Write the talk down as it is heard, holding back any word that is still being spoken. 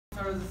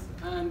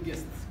and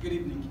guests. Good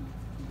evening.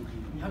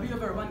 Have you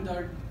ever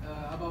wondered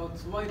about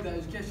why the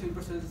education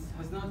process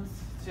has not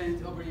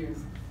changed over years?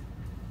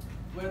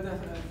 Where the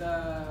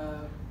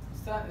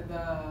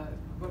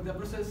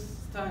process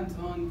stands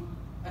on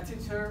a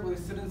teacher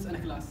with students in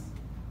a class,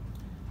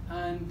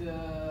 and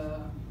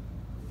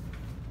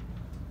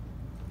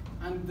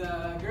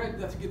the grade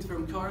that you get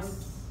from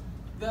course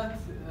that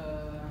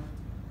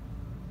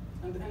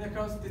and in a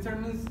course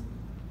determines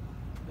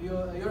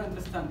your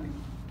understanding.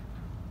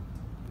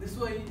 This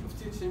way of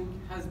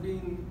teaching has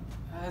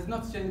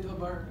not changed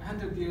over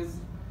 100 years,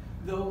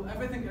 though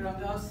everything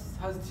around us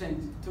has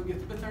changed to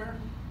get better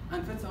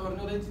and fit our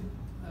knowledge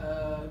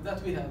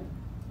that we have.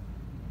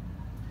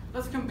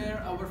 Let's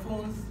compare our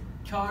phones,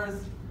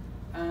 cars,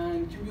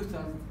 and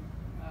computers,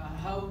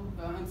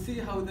 and see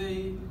how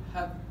they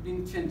have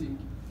been changing.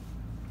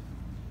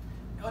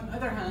 On the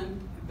other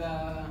hand,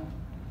 the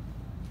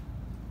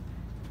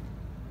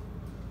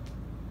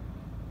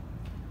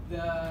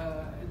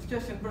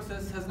education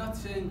process has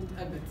not changed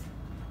a bit.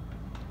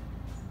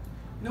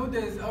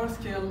 Nowadays, our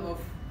scale of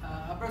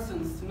a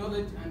person's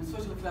knowledge and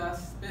social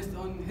class based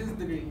on his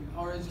degree,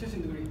 our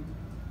education degree.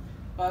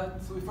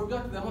 But we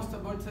forgot the most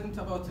important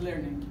about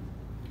learning.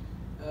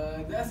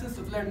 The essence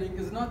of learning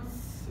is not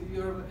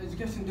your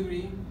education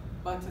degree,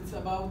 but it's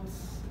about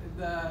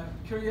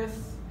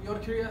you're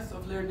curious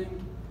of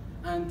learning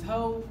and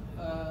how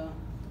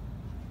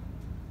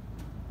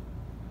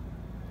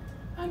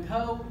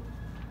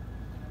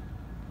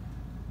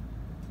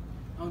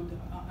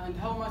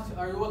much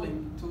are you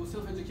willing to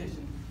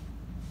self-education.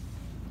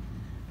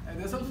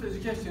 The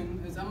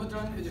self-education is a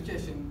modern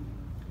education.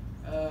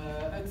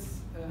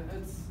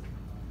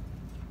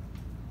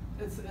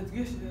 It's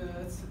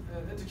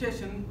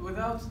education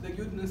without the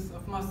goodness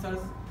of masters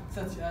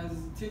such as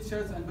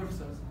teachers and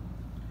professors,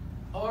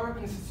 or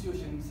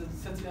institutions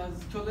such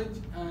as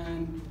college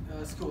and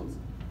schools.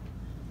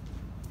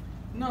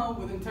 Now,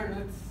 with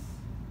internet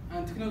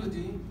and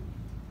technology,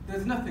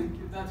 there's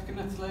nothing that you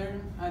cannot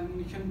learn and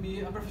you can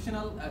be a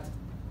professional at.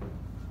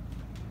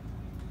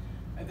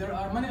 There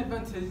are many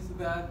advantages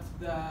that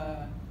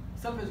the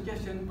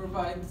self-education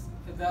provides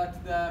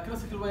that the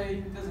classical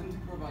way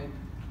doesn't provide.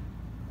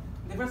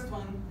 The first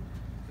one,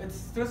 it's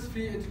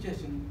stress-free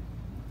education,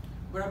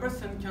 where a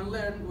person can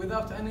learn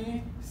without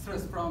any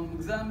stress from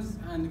exams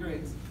and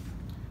grades.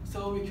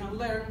 So you can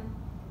learn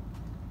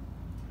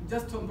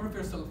just to improve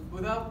yourself,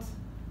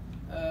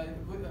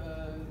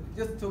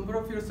 just to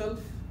improve yourself,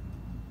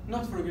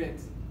 not for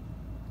grades.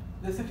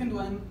 The second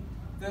one,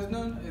 there's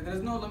no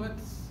limit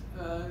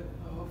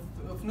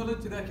of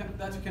knowledge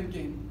that you can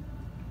gain.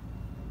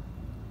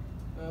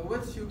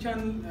 Which you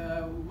can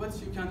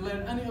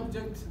learn any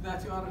object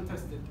that you are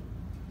interested.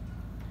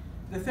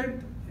 The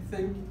third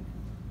thing,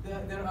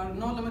 there are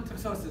no limited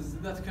resources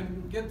that you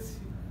can get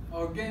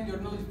or gain your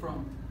knowledge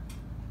from.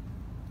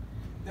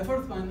 The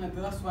fourth one and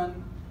the last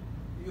one,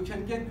 you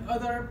can gain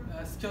other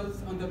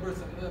skills on the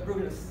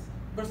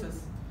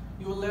process.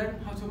 You will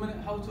learn how to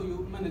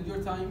manage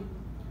your time,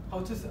 how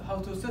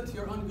to set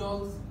your own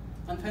goals,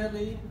 and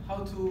finally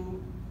how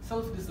to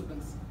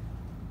self-discipline.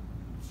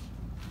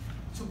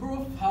 To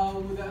prove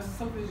how the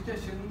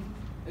self-education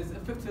is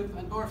effective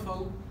and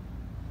powerful,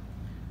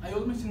 I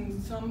will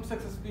mention some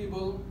success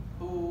people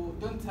who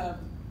don't have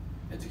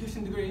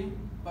education degree,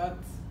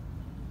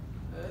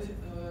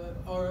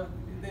 or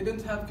they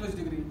don't have college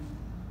degree.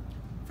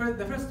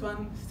 The first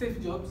one,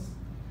 Steve Jobs,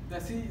 the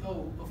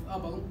CEO of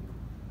Apple.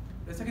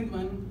 The second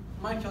one,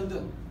 Michael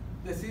Dell,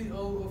 the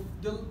CEO of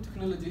Dell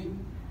Technology.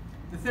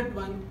 The third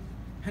one,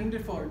 Henry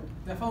Ford,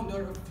 the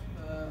founder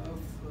of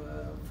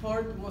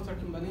Ford Motor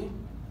Company.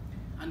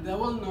 And the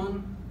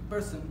well-known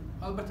person,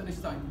 Albert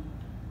Einstein,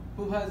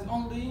 who has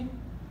only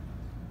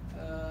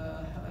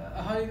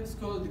a high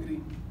school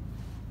degree.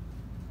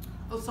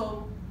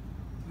 Also,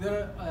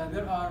 there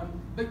are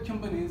big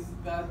companies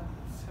that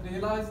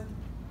realized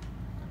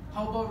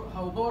how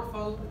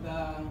powerful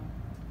the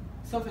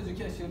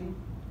self-education,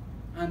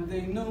 and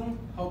they know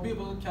how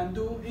people can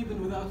do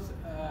even without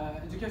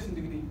education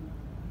degree.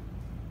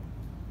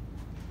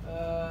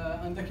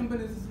 And the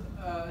companies,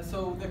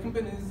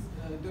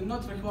 do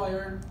not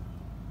require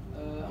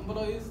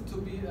employees to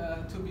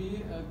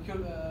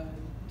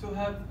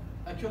have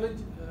a college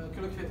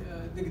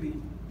degree,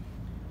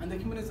 and the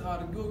companies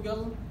are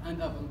Google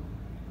and Apple.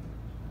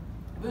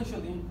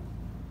 Eventually,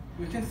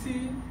 we can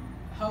see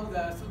how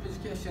the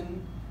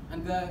self-education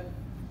and the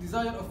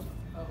desire of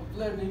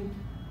learning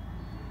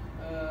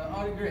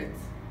are great.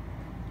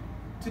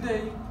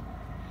 Today,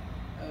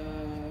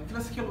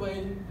 classical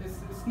way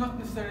is not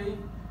necessary,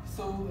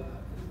 so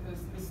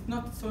it's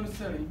not so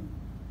necessary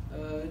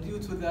due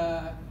to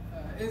the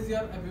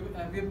easier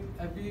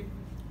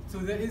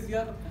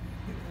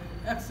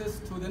access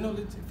to the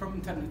knowledge from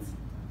internet.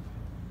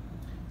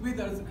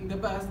 Whereas in the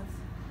past,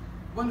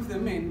 one of the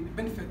main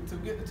benefits to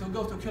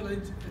go to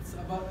college it's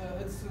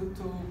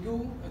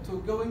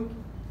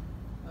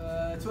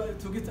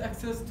to get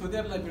access to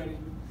their library.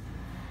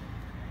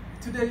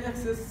 Today,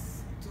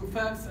 access to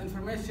facts and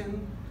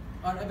information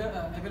are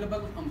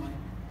available online.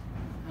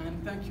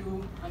 And thank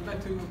you, and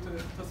back to you to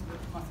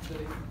Master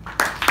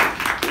Jalil.